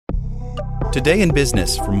Today in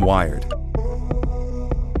Business from Wired.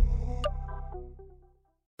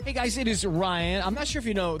 Hey guys, it is Ryan. I'm not sure if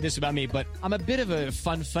you know this about me, but I'm a bit of a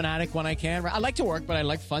fun fanatic when I can. I like to work, but I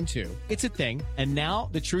like fun too. It's a thing. And now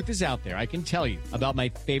the truth is out there. I can tell you about my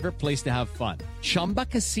favorite place to have fun. Chumba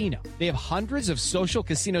Casino. They have hundreds of social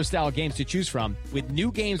casino style games to choose from with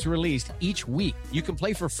new games released each week. You can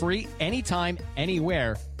play for free anytime,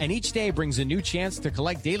 anywhere. And each day brings a new chance to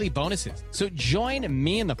collect daily bonuses. So join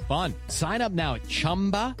me in the fun. Sign up now at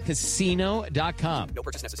ChumbaCasino.com. No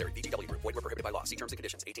purchase necessary. VGW Group. Void where prohibited by law. See terms and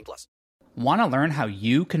conditions. 18+. Want to learn how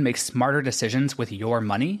you can make smarter decisions with your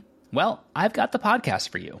money? Well, I've got the podcast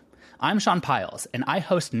for you. I'm Sean Piles, and I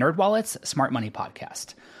host NerdWallet's Smart Money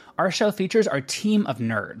Podcast. Our show features our team of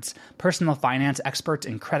nerds, personal finance experts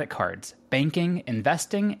in credit cards, banking,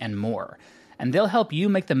 investing, and more. And they'll help you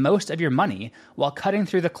make the most of your money while cutting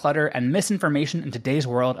through the clutter and misinformation in today's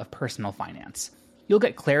world of personal finance. You'll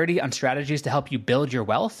get clarity on strategies to help you build your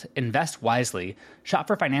wealth, invest wisely, shop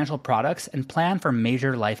for financial products, and plan for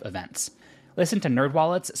major life events. Listen to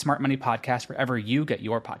NerdWallet's Smart Money Podcast wherever you get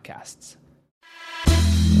your podcasts.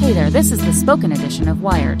 Hey there, this is the spoken edition of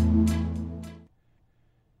Wired.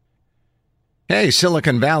 Hey,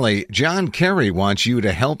 Silicon Valley, John Kerry wants you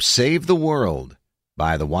to help save the world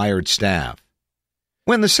by the Wired staff.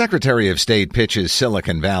 When the Secretary of State pitches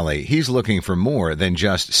Silicon Valley, he's looking for more than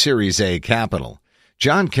just Series A capital.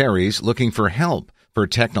 John Kerry's looking for help for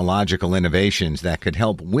technological innovations that could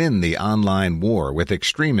help win the online war with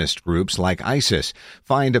extremist groups like ISIS,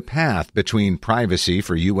 find a path between privacy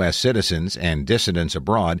for U.S. citizens and dissidents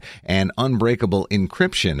abroad, and unbreakable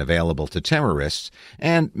encryption available to terrorists,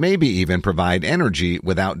 and maybe even provide energy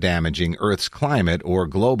without damaging Earth's climate or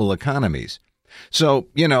global economies. So,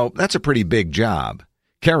 that's a pretty big job.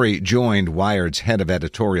 Kerry joined Wired's head of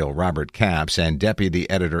editorial Robert Capps and deputy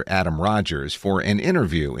editor Adam Rogers for an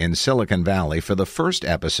interview in Silicon Valley for the first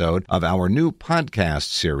episode of our new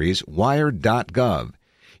podcast series, Wired.gov.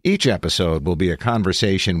 Each episode will be a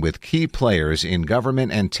conversation with key players in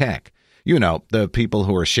government and tech. The people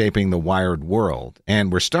who are shaping the Wired world.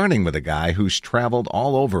 And we're starting with a guy who's traveled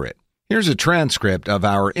all over it. Here's a transcript of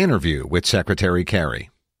our interview with Secretary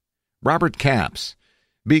Kerry. Robert Capps.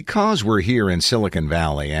 Because we're here in Silicon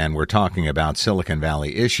Valley and we're talking about Silicon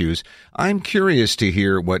Valley issues, I'm curious to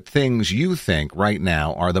hear what things you think right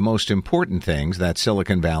now are the most important things that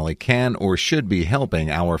Silicon Valley can or should be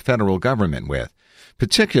helping our federal government with,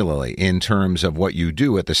 particularly in terms of what you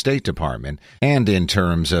do at the State Department and in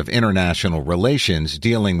terms of international relations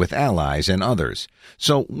dealing with allies and others.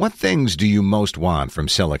 So what things do you most want from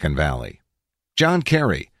Silicon Valley? John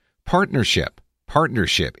Kerry, partnership,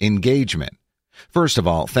 engagement. First of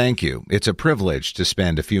all, thank you. It's a privilege to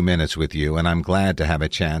spend a few minutes with you, and I'm glad to have a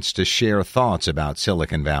chance to share thoughts about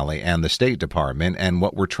Silicon Valley and the State Department and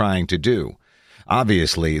what we're trying to do.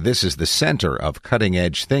 Obviously, this is the center of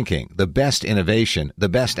cutting-edge thinking, the best innovation, the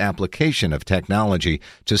best application of technology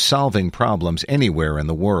to solving problems anywhere in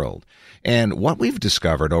the world. And what we've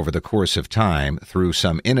discovered over the course of time through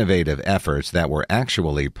some innovative efforts that were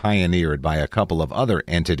actually pioneered by a couple of other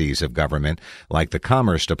entities of government, like the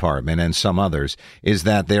Commerce Department and some others, is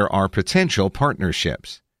that there are potential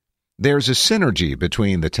partnerships. There's a synergy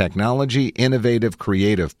between the technology, innovative,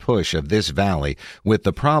 creative push of this valley with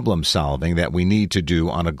the problem solving that we need to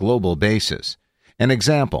do on a global basis. An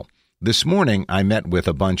example. This morning, I met with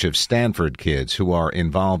a bunch of Stanford kids who are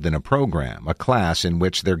involved in a program, a class in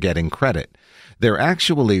which they're getting credit. They're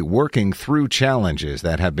actually working through challenges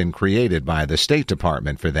that have been created by the State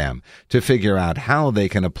Department for them to figure out how they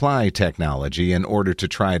can apply technology in order to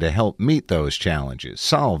try to help meet those challenges,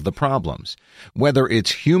 solve the problems. Whether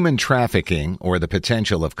it's human trafficking or the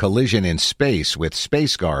potential of collision in space with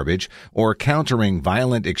space garbage or countering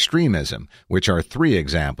violent extremism, which are 3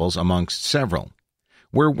 examples amongst several.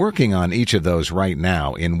 We're working on each of those right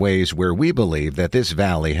now in ways where we believe that this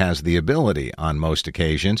valley has the ability, on most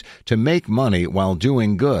occasions, to make money while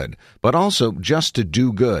doing good, but also just to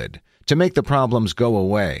do good, to make the problems go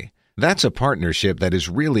away. That's a partnership that is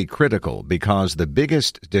really critical because the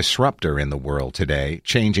biggest disruptor in the world today,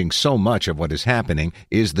 changing so much of what is happening,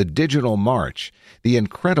 is the digital march, the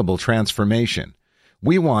incredible transformation.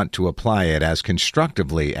 We want to apply it as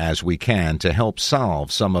constructively as we can to help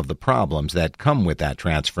solve some of the problems that come with that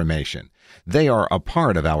transformation. They are a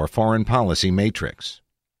part of our foreign policy matrix.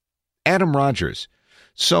 Adam Rogers.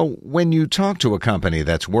 So when you talk to a company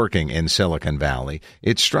that's working in Silicon Valley,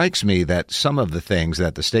 it strikes me that some of the things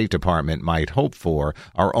that the State Department might hope for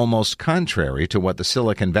are almost contrary to what the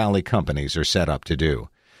Silicon Valley companies are set up to do.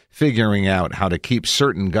 Figuring out how to keep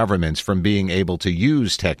certain governments from being able to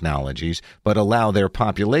use technologies but allow their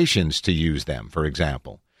populations to use them, for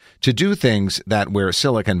example. to do things that where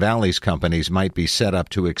Silicon Valley's companies might be set up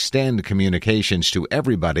to extend communications to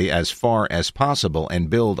everybody as far as possible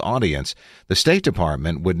and build audience, the State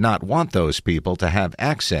Department would not want those people to have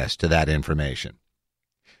access to that information.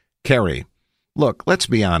 Kerry, look, let's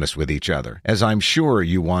be honest with each other, as I'm sure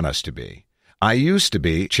you want us to be. I used to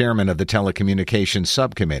be chairman of the Telecommunications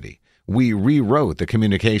Subcommittee. We rewrote the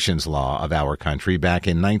communications law of our country back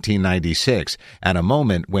in 1996 at a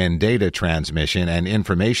moment when data transmission and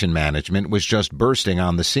information management was just bursting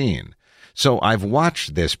on the scene. So I've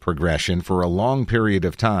watched this progression for a long period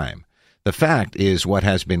of time. The fact is what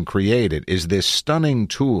has been created is this stunning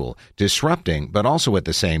tool, disrupting but also at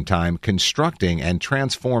the same time constructing and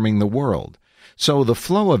transforming the world. So the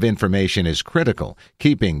flow of information is critical,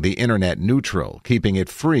 keeping the Internet neutral, keeping it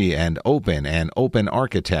free and open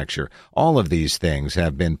architecture. All of these things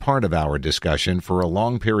have been part of our discussion for a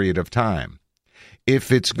long period of time.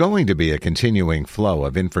 If it's going to be a continuing flow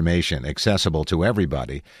of information accessible to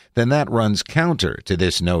everybody, then that runs counter to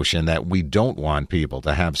this notion that we don't want people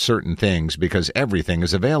to have certain things because everything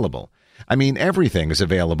is available. I mean, everything is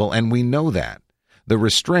available, and we know that. The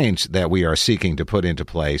restraints that we are seeking to put into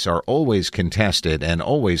place are always contested and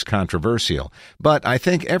always controversial, but I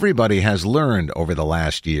think everybody has learned over the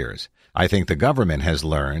last years. I think the government has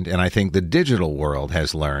learned, and I think the digital world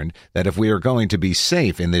has learned, that if we are going to be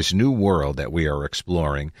safe in this new world that we are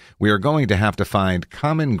exploring, we are going to have to find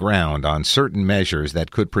common ground on certain measures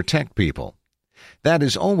that could protect people. That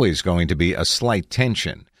is always going to be a slight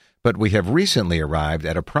tension. But we have recently arrived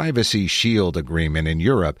at a privacy shield agreement in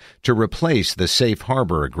Europe to replace the safe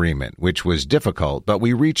harbor agreement, which was difficult, but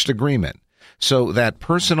we reached agreement, so that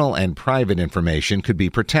personal and private information could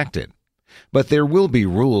be protected. But there will be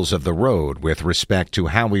rules of the road with respect to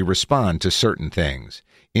how we respond to certain things.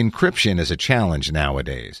 Encryption is a challenge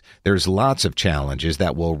nowadays. There's lots of challenges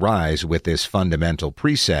that will rise with this fundamental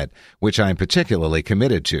preset, which I'm particularly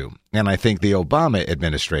committed to, and I think the Obama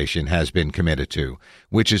administration has been committed to,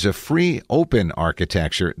 which is a free, open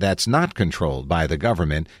architecture that's not controlled by the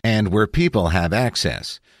government and where people have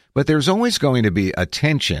access. But there's always going to be a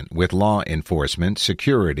tension with law enforcement,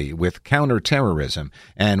 security, with counterterrorism,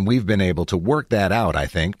 and we've been able to work that out, I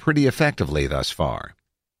think, pretty effectively thus far.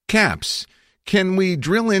 Caps. Can we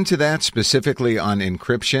drill into that specifically on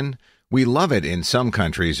encryption? We love it in some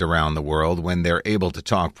countries around the world when they're able to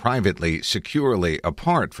talk privately, securely,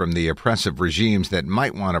 apart from the oppressive regimes that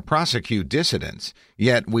might want to prosecute dissidents.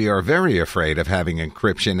 Yet we are very afraid of having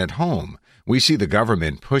encryption at home. We see the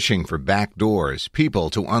government pushing for back doors, people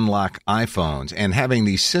to unlock iPhones, and having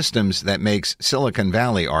these systems that makes, Silicon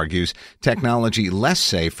Valley argues, technology less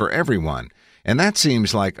safe for everyone. And that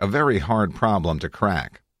seems like a very hard problem to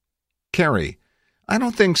crack. Kerry, I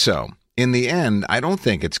don't think so. In the end, I don't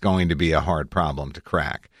think it's going to be a hard problem to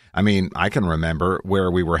crack. I mean, I can remember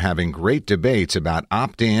where we were having great debates about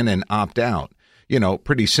opt-in and opt-out. You know,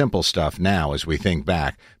 pretty simple stuff now as we think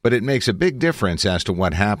back, but it makes a big difference as to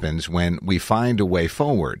what happens when we find a way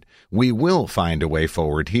forward. We will find a way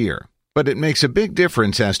forward here. But it makes a big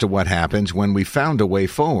difference as to what happens when we found a way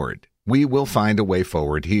forward. We will find a way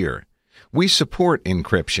forward here. We support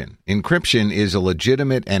encryption. Encryption is a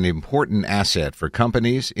legitimate and important asset for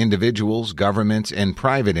companies, individuals, governments, and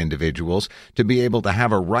private individuals to be able to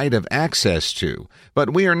have a right of access to.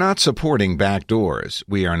 But we are not supporting backdoors.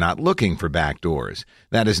 We are not looking for backdoors.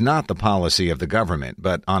 That is not the policy of the government,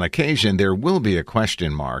 but on occasion there will be a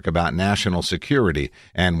question mark about national security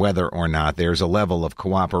and whether or not there's a level of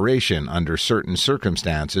cooperation under certain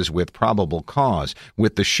circumstances with probable cause,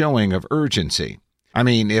 with the showing of urgency. I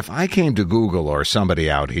mean, if I came to Google or somebody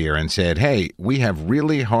out here and said, hey, we have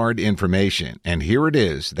really hard information, and here it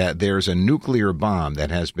is that there's a nuclear bomb that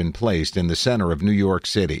has been placed in the center of New York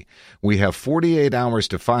City. We have 48 hours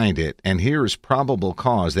to find it, and here's probable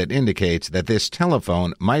cause that indicates that this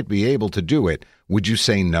telephone might be able to do it. Would you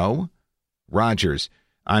say no? Rogers,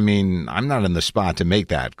 I mean, I'm not in the spot to make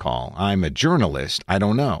that call. I'm a journalist. I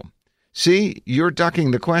don't know. See, you're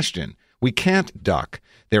ducking the question. We can't duck.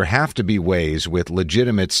 There have to be ways with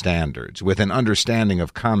legitimate standards, with an understanding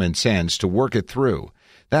of common sense to work it through.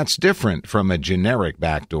 That's different from a generic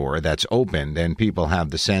backdoor that's opened and people have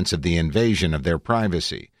the sense of the invasion of their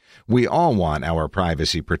privacy. We all want our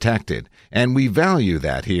privacy protected, and we value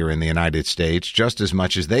that here in the United States just as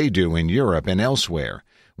much as they do in Europe and elsewhere.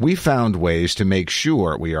 We found ways to make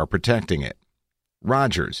sure we are protecting it.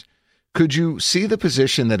 Rogers, could you see the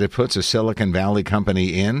position that it puts a Silicon Valley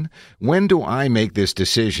company in? When do I make this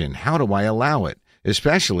decision? How do I allow it?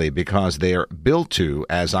 Especially because they're built to,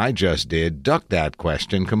 as I just did, duck that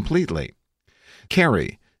question completely.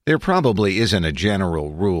 Kerry, There probably isn't a general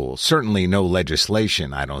rule, certainly no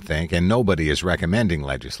legislation, I don't think, and nobody is recommending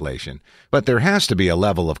legislation. But there has to be a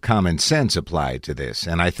level of common sense applied to this,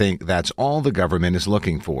 and I think that's all the government is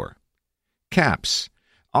looking for. Caps.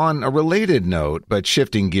 On a related note, but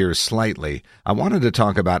shifting gears slightly, I wanted to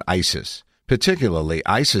talk about ISIS, particularly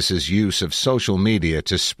ISIS's use of social media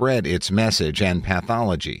to spread its message and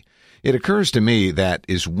pathology. It occurs to me that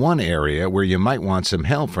is one area where you might want some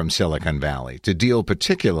help from Silicon Valley to deal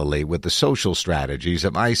particularly with the social strategies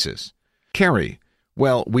of ISIS. Kerry,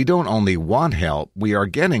 well, we don't only want help, we are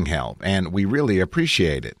getting help, and we really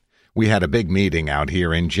appreciate it. We had a big meeting out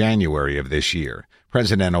here in January of this year.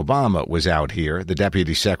 President Obama was out here. The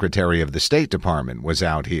Deputy Secretary of the State Department was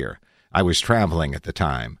out here. I was traveling at the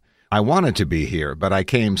time. I wanted to be here, but I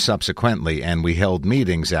came subsequently, and we held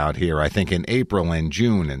meetings out here, I think in April and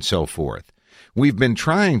June and so forth. We've been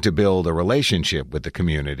trying to build a relationship with the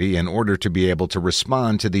community in order to be able to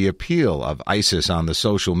respond to the appeal of ISIS on the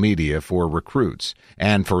social media for recruits,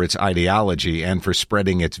 and for its ideology and for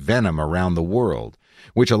spreading its venom around the world,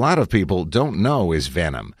 which a lot of people don't know is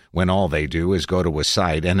venom, when all they do is go to a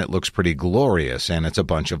site and it looks pretty glorious and it's a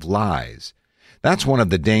bunch of lies. That's one of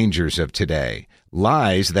the dangers of today.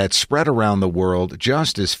 Lies that spread around the world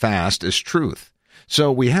just as fast as truth.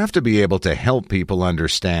 So we have to be able to help people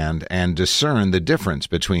understand and discern the difference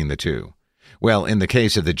between the two. Well, in the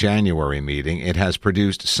case of the January meeting, it has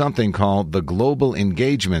produced something called the Global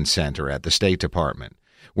Engagement Center at the State Department.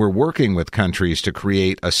 We're working with countries to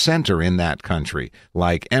create a center in that country,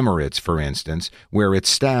 like Emirates, for instance, where it's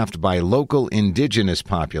staffed by local indigenous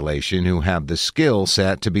population who have the skill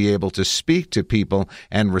set to be able to speak to people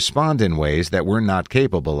and respond in ways that we're not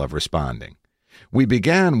capable of responding. We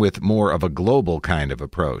began with more of a global kind of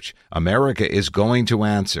approach. America is going to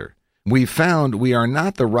answer. We found we are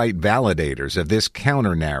not the right validators of this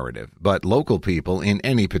counter-narrative, but local people in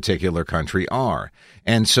any particular country are.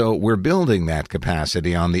 And so we're building that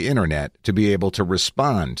capacity on the Internet to be able to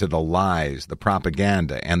respond to the lies, the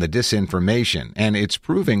propaganda, and the disinformation, and it's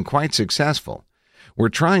proving quite successful. We're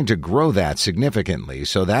trying to grow that significantly,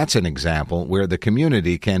 so that's an example where the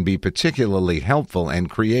community can be particularly helpful and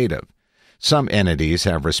creative. Some entities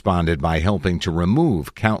have responded by helping to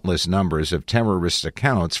remove countless numbers of terrorist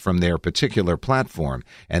accounts from their particular platform,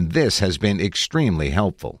 and this has been extremely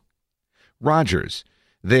helpful. Rogers.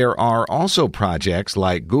 There are also projects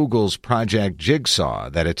like Google's Project Jigsaw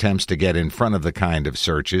that attempts to get in front of the kind of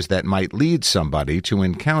searches that might lead somebody to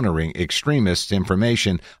encountering extremist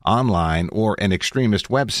information online or an extremist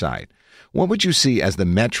website. What would you see as the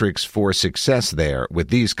metrics for success there with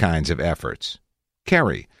these kinds of efforts?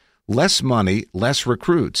 Kerry. Less money, less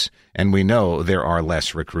recruits. And we know there are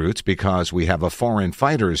less recruits because we have a foreign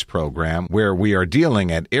fighters program where we are dealing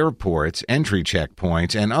at airports, entry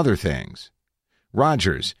checkpoints, and other things.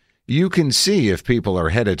 Rogers, you can see if people are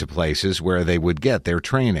headed to places where they would get their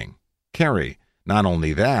training. Kerry, not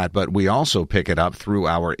only that, but we also pick it up through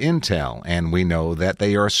our intel, and we know that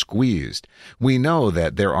they are squeezed. We know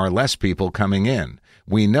that there are less people coming in.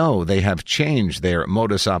 We know they have changed their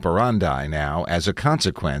modus operandi now as a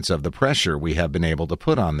consequence of the pressure we have been able to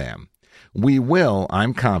put on them. We will,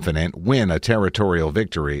 I'm confident, win a territorial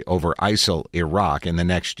victory over ISIL Iraq in the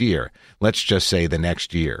next year. Let's just say the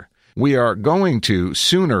next year. We are going to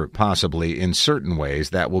sooner, possibly in certain ways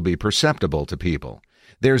that will be perceptible to people.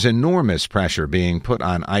 There's enormous pressure being put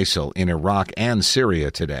on ISIL in Iraq and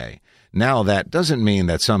Syria today. Now, that doesn't mean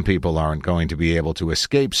that some people aren't going to be able to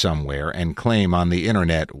escape somewhere and claim on the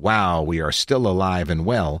Internet, wow, we are still alive and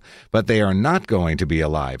well, but they are not going to be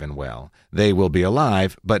alive and well. They will be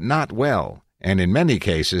alive, but not well, and in many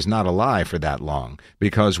cases not alive for that long,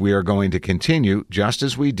 because we are going to continue, just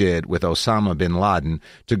as we did with Osama bin Laden,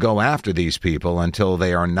 to go after these people until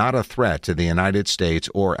they are not a threat to the United States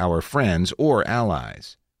or our friends or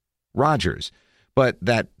allies. Rogers. But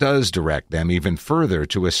that does direct them even further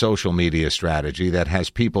to a social media strategy that has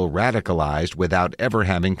people radicalized without ever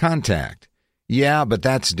having contact. Yeah, but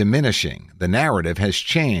that's diminishing. The narrative has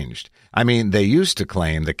changed. I mean, they used to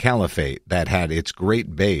claim the caliphate that had its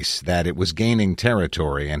great base, that it was gaining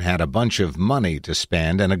territory and had a bunch of money to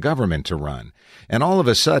spend and a government to run. And all of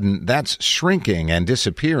a sudden, that's shrinking and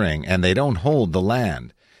disappearing, and they don't hold the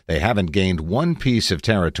land. They haven't gained one piece of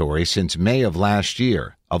territory since May of last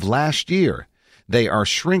year. They are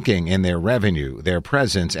shrinking in their revenue, their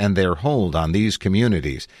presence, and their hold on these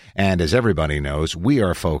communities. And as everybody knows, we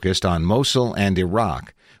are focused on Mosul and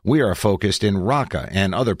Iraq. We are focused in Raqqa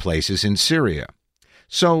and other places in Syria.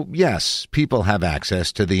 So, yes, people have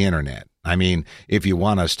access to the Internet. I mean, if you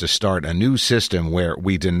want us to start a new system where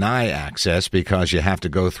we deny access because you have to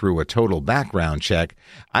go through a total background check,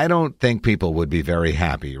 I don't think people would be very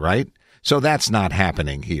happy, right? So that's not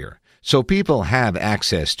happening here. So people have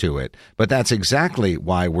access to it, but that's exactly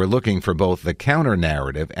why we're looking for both the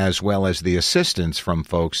counter-narrative as well as the assistance from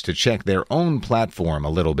folks to check their own platform a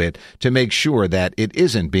little bit to make sure that it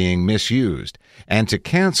isn't being misused, and to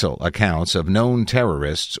cancel accounts of known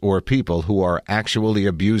terrorists or people who are actually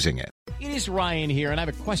abusing it. It is Ryan here, and I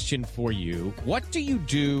have a question for you. What do you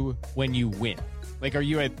do when you win? Like, are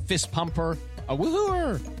you a fist pumper, a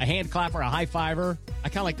woohooer, a hand clapper, a high fiver? I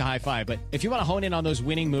kind of like the high five, but if you want to hone in on those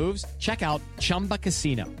winning moves, check out Chumba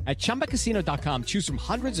Casino. At ChumbaCasino.com, choose from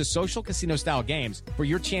hundreds of social casino-style games for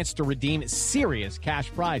your chance to redeem serious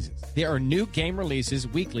cash prizes. There are new game releases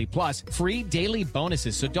weekly, plus free daily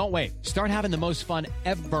bonuses, so don't wait. Start having the most fun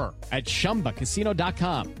ever at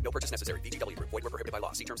ChumbaCasino.com. No purchase necessary. VGW Group. Void where prohibited by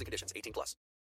law. See terms and conditions. 18+.